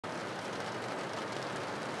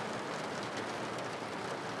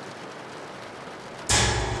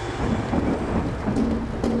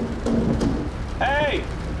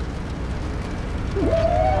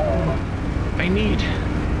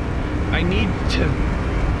I need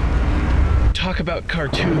to talk about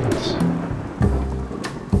cartoons.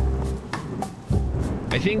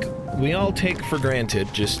 I think we all take for granted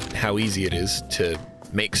just how easy it is to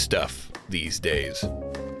make stuff these days.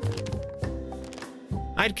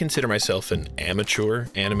 I'd consider myself an amateur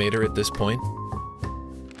animator at this point.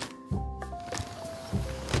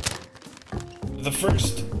 The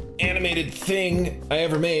first animated thing I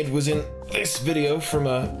ever made was in this video from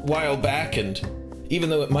a while back, and even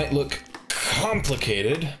though it might look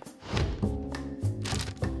complicated,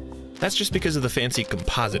 that's just because of the fancy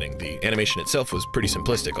compositing. The animation itself was pretty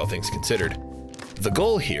simplistic, all things considered. The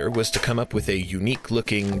goal here was to come up with a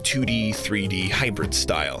unique-looking 2D, 3D hybrid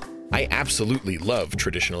style. I absolutely love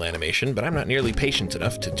traditional animation, but I'm not nearly patient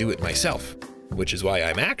enough to do it myself, which is why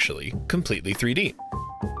I'm actually completely 3D.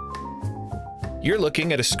 You're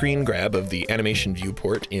looking at a screen grab of the animation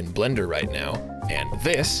viewport in Blender right now, and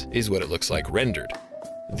this is what it looks like rendered.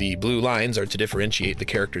 The blue lines are to differentiate the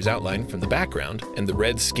character's outline from the background, and the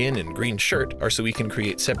red skin and green shirt are so we can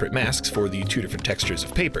create separate masks for the two different textures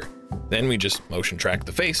of paper. Then we just motion track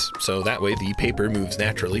the face, so that way the paper moves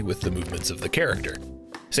naturally with the movements of the character.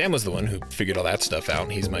 Sam was the one who figured all that stuff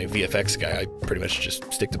out. He's my VFX guy. I pretty much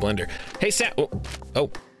just stick to Blender. Hey, Sam! Oh,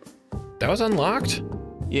 that was unlocked?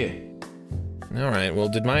 Yeah. Alright, well,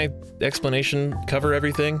 did my explanation cover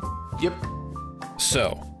everything? Yep.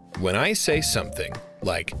 So, when I say something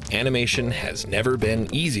like animation has never been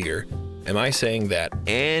easier, am I saying that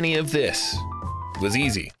any of this was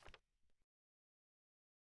easy?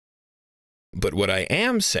 But what I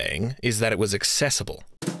am saying is that it was accessible.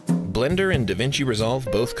 Blender and DaVinci Resolve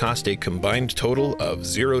both cost a combined total of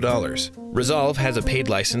 $0. Resolve has a paid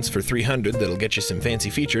license for $300 that'll get you some fancy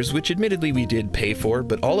features, which admittedly we did pay for,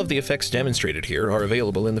 but all of the effects demonstrated here are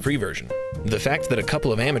available in the free version. The fact that a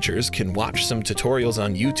couple of amateurs can watch some tutorials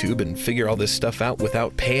on YouTube and figure all this stuff out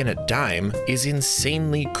without paying a dime is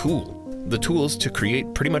insanely cool. The tools to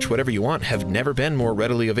create pretty much whatever you want have never been more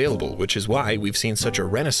readily available, which is why we've seen such a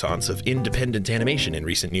renaissance of independent animation in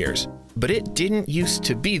recent years. But it didn't used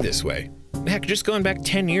to be this way. Heck, just going back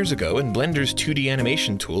 10 years ago, and Blender's 2D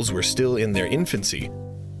animation tools were still in their infancy.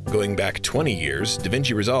 Going back 20 years,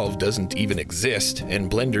 DaVinci Resolve doesn't even exist, and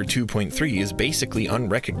Blender 2.3 is basically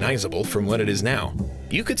unrecognizable from what it is now.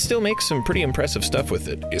 You could still make some pretty impressive stuff with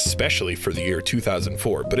it, especially for the year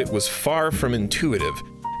 2004, but it was far from intuitive.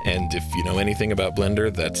 And if you know anything about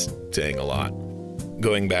Blender, that's saying a lot.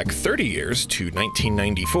 Going back 30 years to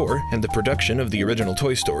 1994, and the production of the original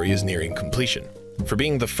Toy Story is nearing completion. For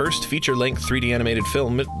being the first feature-length 3D animated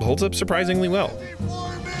film, it holds up surprisingly well.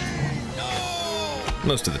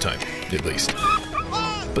 Most of the time, at least.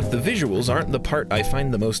 But the visuals aren't the part I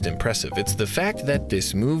find the most impressive. It's the fact that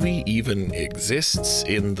this movie even exists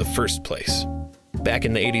in the first place. Back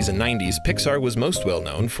in the 80s and 90s, Pixar was most well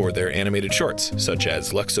known for their animated shorts, such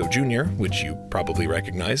as Luxo Jr., which you probably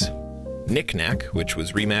recognize, Knick Knack, which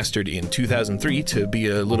was remastered in 2003 to be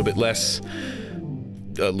a little bit less,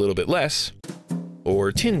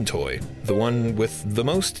 or Tin Toy, the one with the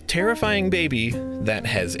most terrifying baby that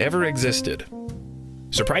has ever existed.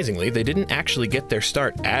 Surprisingly, they didn't actually get their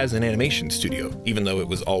start as an animation studio, even though it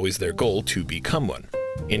was always their goal to become one.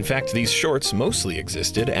 In fact, these shorts mostly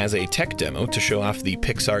existed as a tech demo to show off the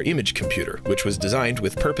Pixar image computer, which was designed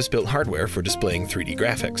with purpose-built hardware for displaying 3D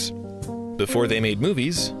graphics. Before they made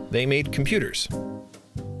movies, they made computers.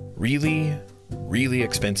 Really, really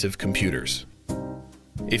expensive computers.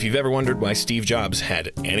 If you've ever wondered why Steve Jobs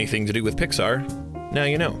had anything to do with Pixar, now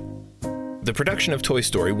you know. The production of Toy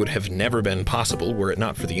Story would have never been possible were it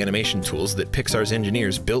not for the animation tools that Pixar's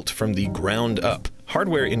engineers built from the ground up,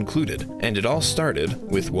 hardware included, and it all started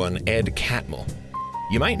with one Ed Catmull.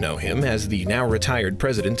 You might know him as the now retired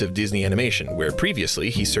president of Disney Animation, where previously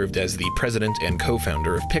he served as the president and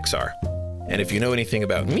co-founder of Pixar. And if you know anything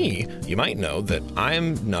about me, you might know that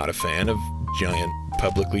I'm not a fan of giant,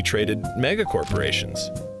 publicly traded megacorporations.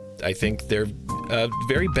 I think they're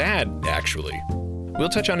very bad, actually. We'll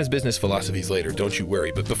touch on his business philosophies later, don't you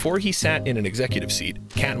worry, but before he sat in an executive seat,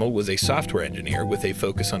 Catmull was a software engineer with a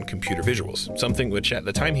focus on computer visuals, something which at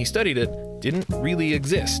the time he studied it didn't really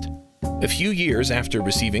exist. A few years after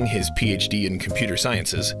receiving his PhD in computer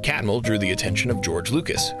sciences, Catmull drew the attention of George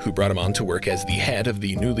Lucas, who brought him on to work as the head of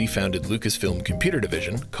the newly founded Lucasfilm computer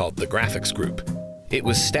division called the Graphics Group. It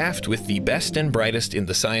was staffed with the best and brightest in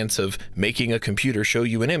the science of making a computer show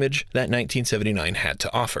you an image that 1979 had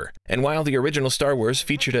to offer. And while the original Star Wars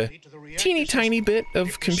featured a teeny tiny bit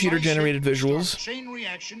of computer-generated visuals,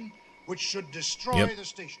 yep,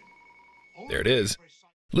 there it is.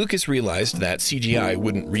 Lucas realized that CGI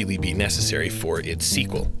wouldn't really be necessary for its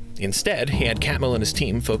sequel. Instead, he had Catmull and his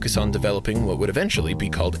team focus on developing what would eventually be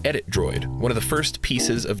called EditDroid, one of the first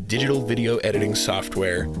pieces of digital video editing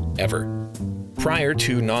software ever. Prior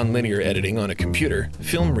to non-linear editing on a computer,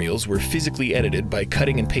 film reels were physically edited by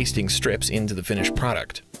cutting and pasting strips into the finished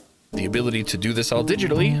product. The ability to do this all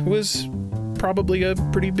digitally was probably a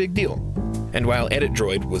pretty big deal. And while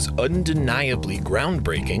EditDroid was undeniably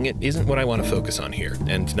groundbreaking, it isn't what I want to focus on here,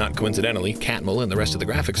 and not coincidentally, Catmull and the rest of the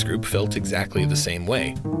graphics group felt exactly the same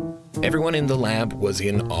way. Everyone in the lab was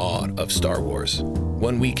in awe of Star Wars.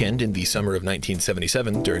 One weekend in the summer of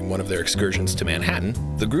 1977, during one of their excursions to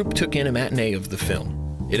Manhattan, the group took in a matinee of the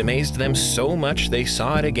film. It amazed them so much they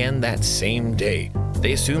saw it again that same day.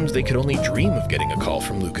 They assumed they could only dream of getting a call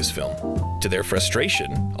from Lucasfilm. To their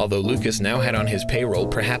frustration, although Lucas now had on his payroll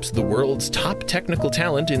perhaps the world's top technical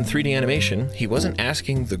talent in 3D animation, he wasn't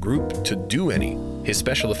asking the group to do any. His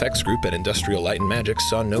special effects group at Industrial Light and Magic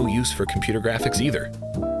saw no use for computer graphics either.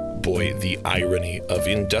 Boy, the irony of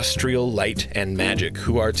Industrial Light and Magic,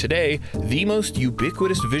 who are today the most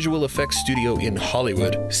ubiquitous visual effects studio in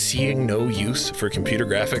Hollywood, seeing no use for computer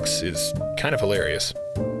graphics is kind of hilarious.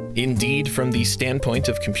 Indeed, from the standpoint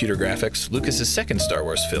of computer graphics, Lucas's second Star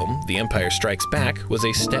Wars film, The Empire Strikes Back, was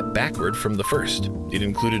a step backward from the first. It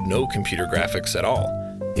included no computer graphics at all.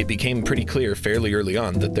 It became pretty clear fairly early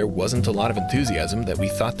on that there wasn't a lot of enthusiasm that we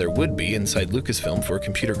thought there would be inside Lucasfilm for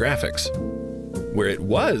computer graphics. Where it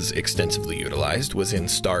was extensively utilized was in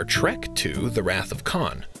Star Trek II: The Wrath of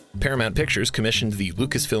Khan. Paramount Pictures commissioned the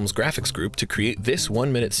Lucasfilm's graphics group to create this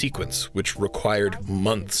one-minute sequence, which required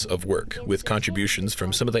months of work, with contributions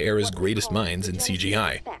from some of the era's greatest minds in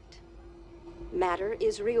CGI. Matter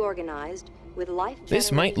is reorganized with life.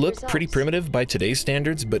 This might look pretty primitive by today's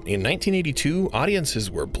standards, but in 1982,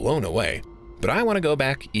 audiences were blown away. But I want to go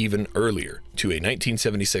back even earlier, to a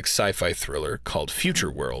 1976 sci-fi thriller called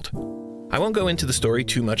Futureworld. I won't go into the story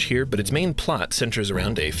too much here, but its main plot centers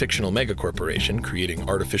around a fictional megacorporation creating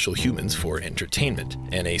artificial humans for entertainment,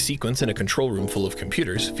 and a sequence in a control room full of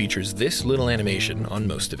computers features this little animation on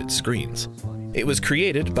most of its screens. It was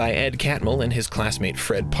created by Ed Catmull and his classmate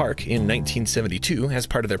Fred Park in 1972 as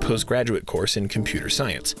part of their postgraduate course in computer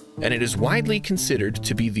science, and it is widely considered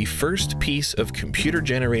to be the first piece of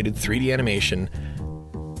computer-generated 3D animation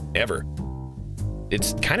ever.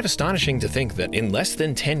 It's kind of astonishing to think that in less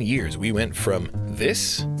than 10 years we went from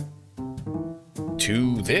this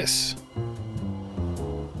to this.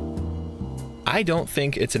 I don't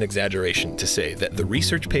think it's an exaggeration to say that the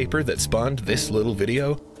research paper that spawned this little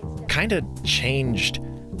video kinda changed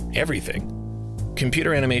everything.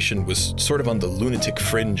 Computer animation was sort of on the lunatic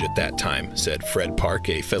fringe at that time, said Fred Park,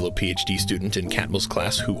 a fellow PhD student in Catmull's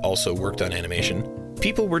class who also worked on animation.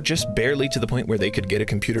 People were just barely to the point where they could get a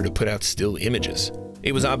computer to put out still images.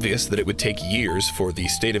 It was obvious that it would take years for the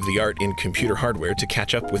state-of-the-art in computer hardware to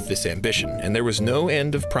catch up with this ambition, and there was no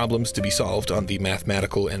end of problems to be solved on the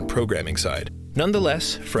mathematical and programming side.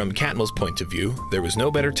 Nonetheless, from Catmull's point of view, there was no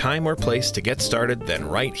better time or place to get started than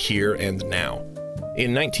right here and now.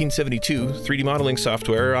 In 1972, 3D modeling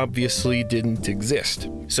software obviously didn't exist.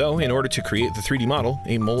 So, in order to create the 3D model,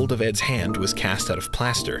 a mold of Ed's hand was cast out of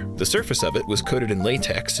plaster. The surface of it was coated in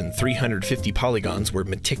latex, and 350 polygons were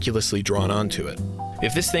meticulously drawn onto it.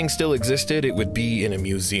 If this thing still existed, it would be in a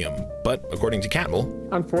museum. But, according to Catmull,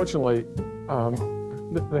 unfortunately,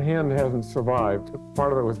 the hand hasn't survived.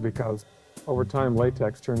 Part of it was because, over time,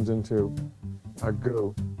 latex turns into a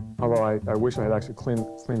goo. Although I wish I had actually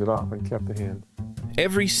cleaned it off and kept the hand.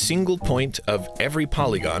 Every single point of every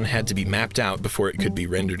polygon had to be mapped out before it could be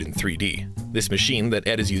rendered in 3D. This machine that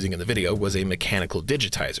Ed is using in the video was a mechanical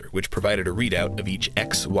digitizer, which provided a readout of each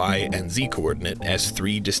X, Y, and Z coordinate as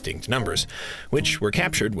 3 distinct numbers, which were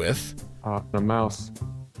captured with a mouse,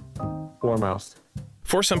 floor mouse.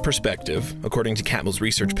 For some perspective, according to Catmull's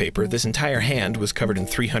research paper, this entire hand was covered in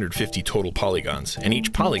 350 total polygons, and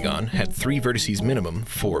each polygon had 3 vertices minimum,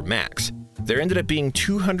 4 max. There ended up being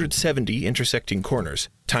 270 intersecting corners.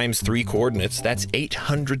 Times 3 coordinates, that's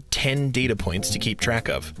 810 data points to keep track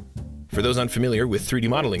of. For those unfamiliar with 3D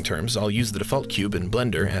modeling terms, I'll use the default cube in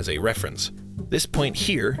Blender as a reference. This point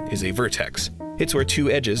here is a vertex. It's where 2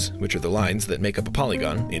 edges, which are the lines that make up a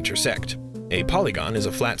polygon, intersect. A polygon is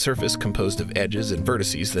a flat surface composed of edges and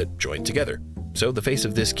vertices that join together. So the face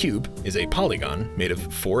of this cube is a polygon made of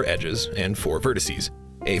 4 edges and 4 vertices.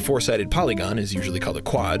 A 4-sided polygon is usually called a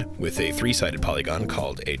quad, with a 3-sided polygon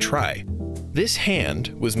called a tri. This hand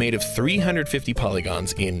was made of 350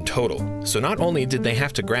 polygons in total, so not only did they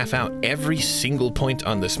have to graph out every single point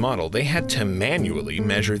on this model, they had to manually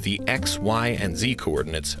measure the X, Y, and Z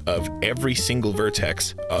coordinates of every single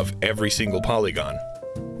vertex of every single polygon.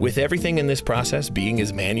 With everything in this process being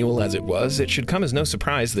as manual as it was, it should come as no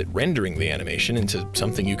surprise that rendering the animation into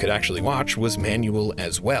something you could actually watch was manual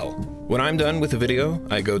as well. When I'm done with a video,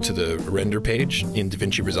 I go to the render page in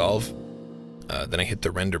DaVinci Resolve, then I hit the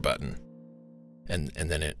render button, and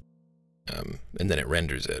then it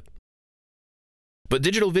renders it. But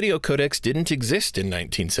digital video codecs didn't exist in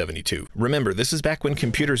 1972. Remember, this is back when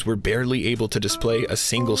computers were barely able to display a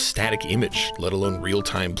single static image, let alone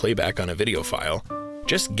real-time playback on a video file.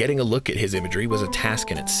 Just getting a look at his imagery was a task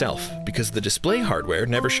in itself, because the display hardware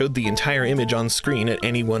never showed the entire image on screen at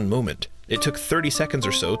any one moment. It took 30 seconds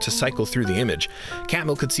or so to cycle through the image.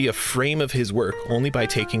 Catmull could see a frame of his work only by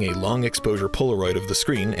taking a long exposure Polaroid of the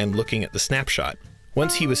screen and looking at the snapshot.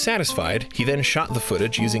 Once he was satisfied, he then shot the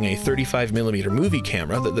footage using a 35mm movie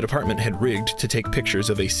camera that the department had rigged to take pictures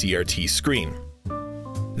of a CRT screen.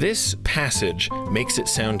 This passage makes it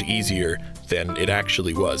sound easier than it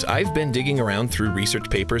actually was. I've been digging around through research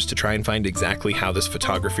papers to try and find exactly how this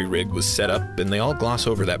photography rig was set up, and they all gloss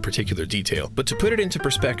over that particular detail. But to put it into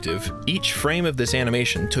perspective, each frame of this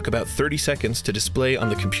animation took about 30 seconds to display on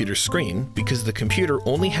the computer's screen because the computer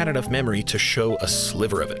only had enough memory to show a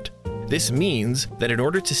sliver of it. This means that in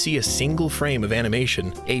order to see a single frame of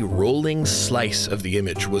animation, a rolling slice of the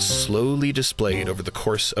image was slowly displayed over the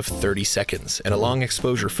course of 30 seconds, and a long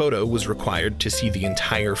exposure photo was required to see the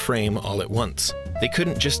entire frame all at once. They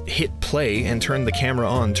couldn't just hit play and turn the camera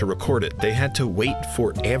on to record it. They had to wait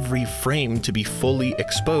for every frame to be fully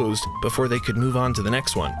exposed before they could move on to the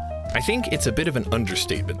next one. I think it's a bit of an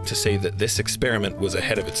understatement to say that this experiment was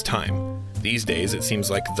ahead of its time. These days, it seems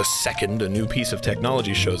like the second a new piece of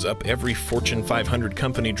technology shows up, every Fortune 500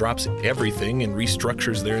 company drops everything and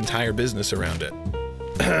restructures their entire business around it.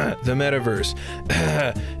 The metaverse,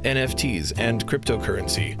 NFTs and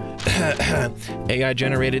cryptocurrency,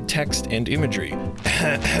 AI-generated text and imagery.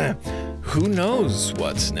 Who knows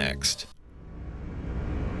what's next?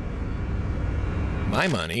 My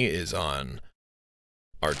money is on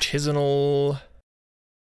artisanal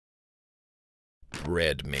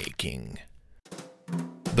bread making.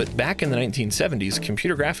 But back in the 1970s,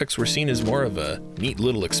 computer graphics were seen as more of a neat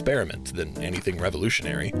little experiment than anything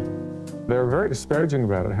revolutionary. They were very disparaging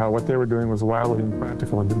about it, how what they were doing was wildly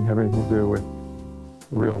impractical and didn't have anything to do with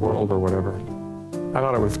the real world or whatever. I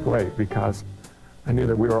thought it was great because I knew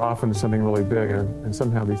that we were off into something really big, and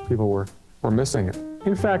somehow these people were missing it.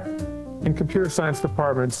 In fact, in computer science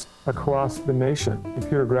departments across the nation,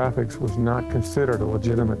 computer graphics was not considered a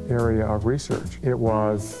legitimate area of research. It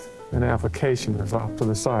was an application that was off to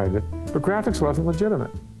the side. But graphics wasn't legitimate.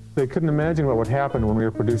 They couldn't imagine what would happen when we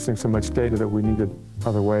were producing so much data that we needed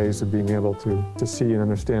other ways of being able to see and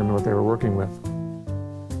understand what they were working with.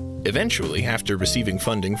 Eventually, after receiving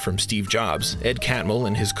funding from Steve Jobs, Ed Catmull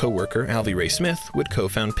and his co-worker Alvy Ray Smith would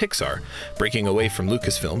co-found Pixar, breaking away from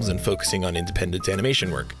Lucasfilms and focusing on independent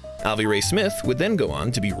animation work. Alvy Ray Smith would then go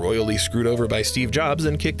on to be royally screwed over by Steve Jobs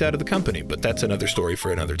and kicked out of the company, but that's another story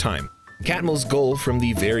for another time. Catmull's goal from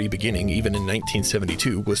the very beginning, even in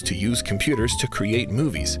 1972, was to use computers to create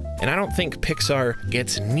movies. And I don't think Pixar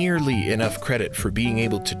gets nearly enough credit for being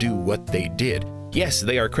able to do what they did. Yes,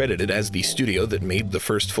 they are credited as the studio that made the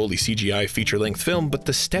first fully CGI feature-length film, but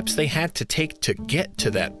the steps they had to take to get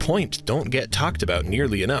to that point don't get talked about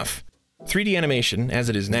nearly enough. 3D animation, as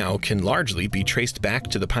it is now, can largely be traced back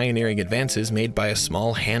to the pioneering advances made by a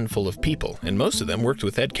small handful of people, and most of them worked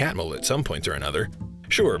with Ed Catmull at some point or another.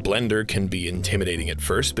 Sure, Blender can be intimidating at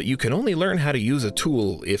first, but you can only learn how to use a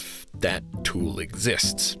tool if that tool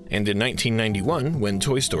exists. And in 1991, when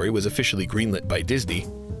Toy Story was officially greenlit by Disney,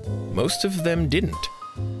 most of them didn't.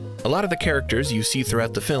 A lot of the characters you see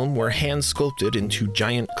throughout the film were hand-sculpted into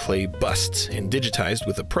giant clay busts and digitized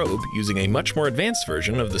with a probe using a much more advanced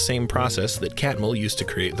version of the same process that Catmull used to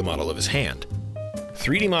create the model of his hand.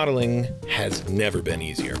 3D modeling has never been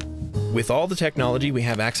easier. With all the technology we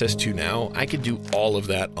have access to now, I could do all of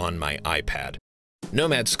that on my iPad.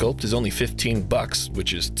 Nomad Sculpt is only $15,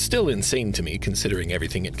 which is still insane to me considering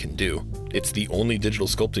everything it can do. It's the only digital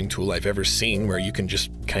sculpting tool I've ever seen where you can just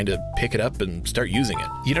kind of pick it up and start using it.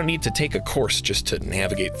 You don't need to take a course just to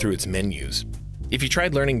navigate through its menus. If you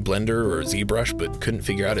tried learning Blender or ZBrush but couldn't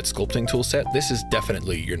figure out its sculpting toolset, this is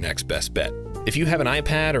definitely your next best bet. If you have an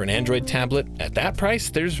iPad or an Android tablet, at that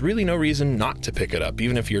price, there's really no reason not to pick it up,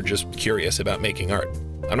 even if you're just curious about making art.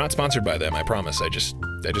 I'm not sponsored by them, I promise, I just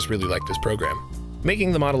really like this program.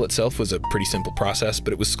 Making the model itself was a pretty simple process,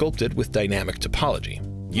 but it was sculpted with dynamic topology.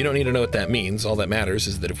 You don't need to know what that means, all that matters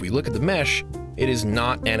is that if we look at the mesh, it is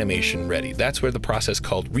not animation ready. That's where the process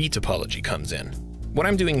called retopology comes in. What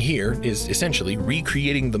I'm doing here is essentially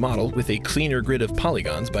recreating the model with a cleaner grid of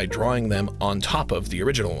polygons by drawing them on top of the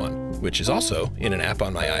original one. which is also in an app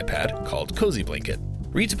on my iPad called Cozy Blanket.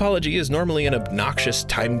 Retopology is normally an obnoxious,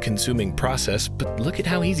 time-consuming process, but look at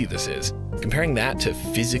how easy this is. Comparing that to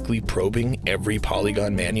physically probing every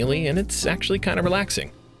polygon manually, and it's actually kind of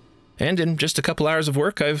relaxing. And in just a couple hours of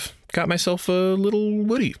work, I've got myself a little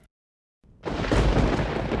Woody.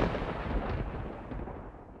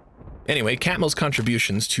 Anyway, Catmull's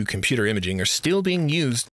contributions to computer imaging are still being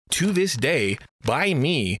used to this day by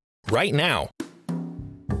me right now.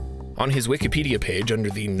 On his Wikipedia page under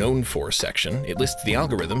the Known For section, it lists the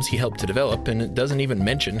algorithms he helped to develop, and it doesn't even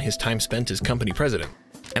mention his time spent as company president.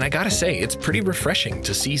 And I gotta say, it's pretty refreshing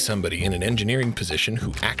to see somebody in an engineering position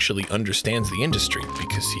who actually understands the industry,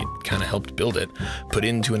 because he kind of helped build it, put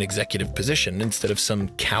into an executive position instead of some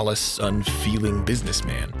callous, unfeeling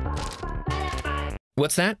businessman.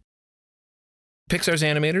 What's that? Pixar's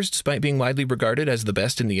animators, despite being widely regarded as the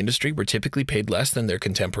best in the industry, were typically paid less than their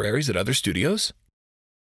contemporaries at other studios?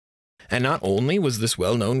 And not only was this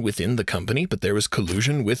well known within the company, but there was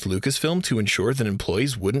collusion with Lucasfilm to ensure that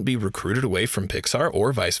employees wouldn't be recruited away from Pixar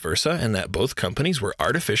or vice versa, and that both companies were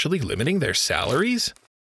artificially limiting their salaries?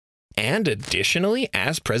 And additionally,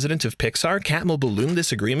 as president of Pixar, Catmull ballooned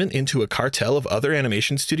this agreement into a cartel of other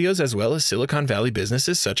animation studios as well as Silicon Valley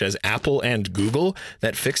businesses such as Apple and Google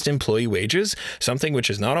that fixed employee wages, something which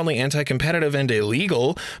is not only anti-competitive and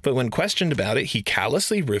illegal, but when questioned about it, he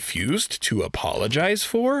callously refused to apologize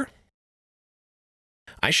for?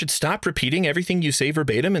 I should stop repeating everything you say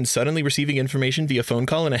verbatim and suddenly receiving information via phone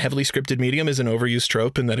call in a heavily scripted medium is an overused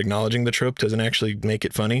trope, and that acknowledging the trope doesn't actually make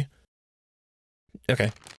it funny?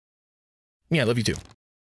 Okay. Yeah, love you too.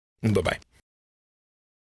 Bye-bye.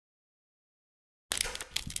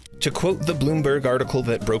 To quote the Bloomberg article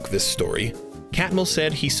that broke this story, Catmull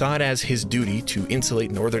said he saw it as his duty to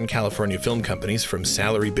insulate Northern California film companies from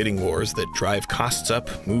salary bidding wars that drive costs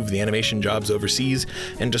up, move the animation jobs overseas,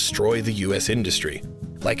 and destroy the US industry.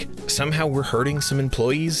 Like, somehow we're hurting some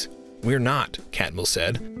employees? We're not, Catmull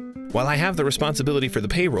said. While I have the responsibility for the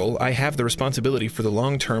payroll, I have the responsibility for the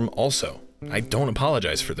long term also. I don't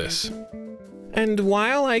apologize for this. And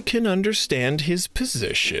while I can understand his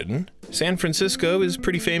position, San Francisco is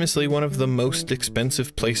pretty famously one of the most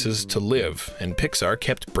expensive places to live, and Pixar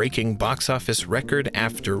kept breaking box office record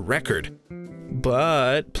after record.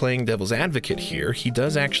 But, playing devil's advocate here, he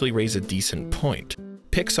does actually raise a decent point.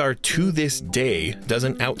 Pixar to this day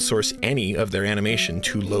doesn't outsource any of their animation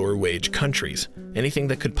to lower wage countries. Anything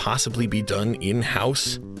that could possibly be done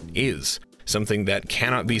in-house is. Something that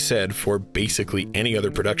cannot be said for basically any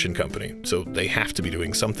other production company, so they have to be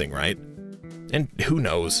doing something, right? And who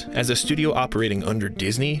knows, as a studio operating under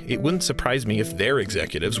Disney, it wouldn't surprise me if their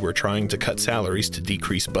executives were trying to cut salaries to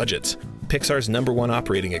decrease budgets. Pixar's #1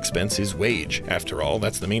 operating expense is wage. After all,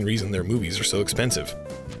 that's the main reason their movies are so expensive.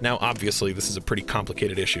 Now, obviously, this is a pretty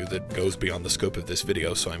complicated issue that goes beyond the scope of this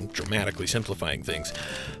video, so I'm dramatically simplifying things.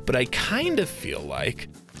 But I kind of feel like,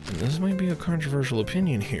 and this might be a controversial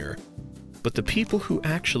opinion here, but the people who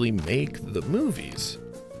actually make the movies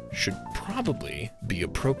should probably be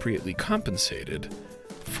appropriately compensated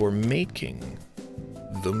for making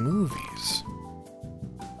the movies.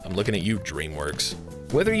 I'm looking at you, DreamWorks.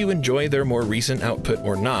 Whether you enjoy their more recent output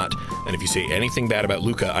or not, and if you say anything bad about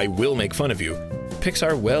Luca, I will make fun of you,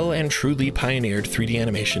 Pixar well and truly pioneered 3D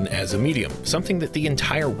animation as a medium, something that the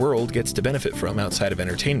entire world gets to benefit from outside of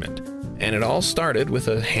entertainment. And it all started with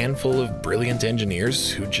a handful of brilliant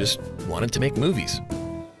engineers who just wanted to make movies.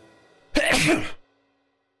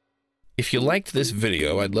 If you liked this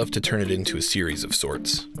video, I'd love to turn it into a series of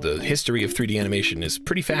sorts. The history of 3D animation is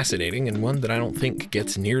pretty fascinating and one that I don't think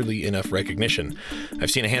gets nearly enough recognition.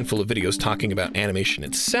 I've seen a handful of videos talking about animation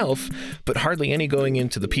itself, but hardly any going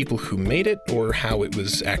into the people who made it or how it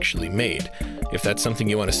was actually made. If that's something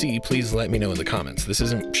you want to see, please let me know in the comments. This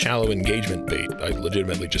isn't shallow engagement bait. I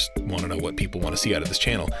legitimately just want to know what people want to see out of this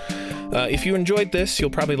channel. If you enjoyed this, you'll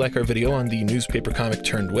probably like our video on the newspaper comic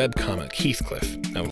turned webcomic Heathcliff. Now,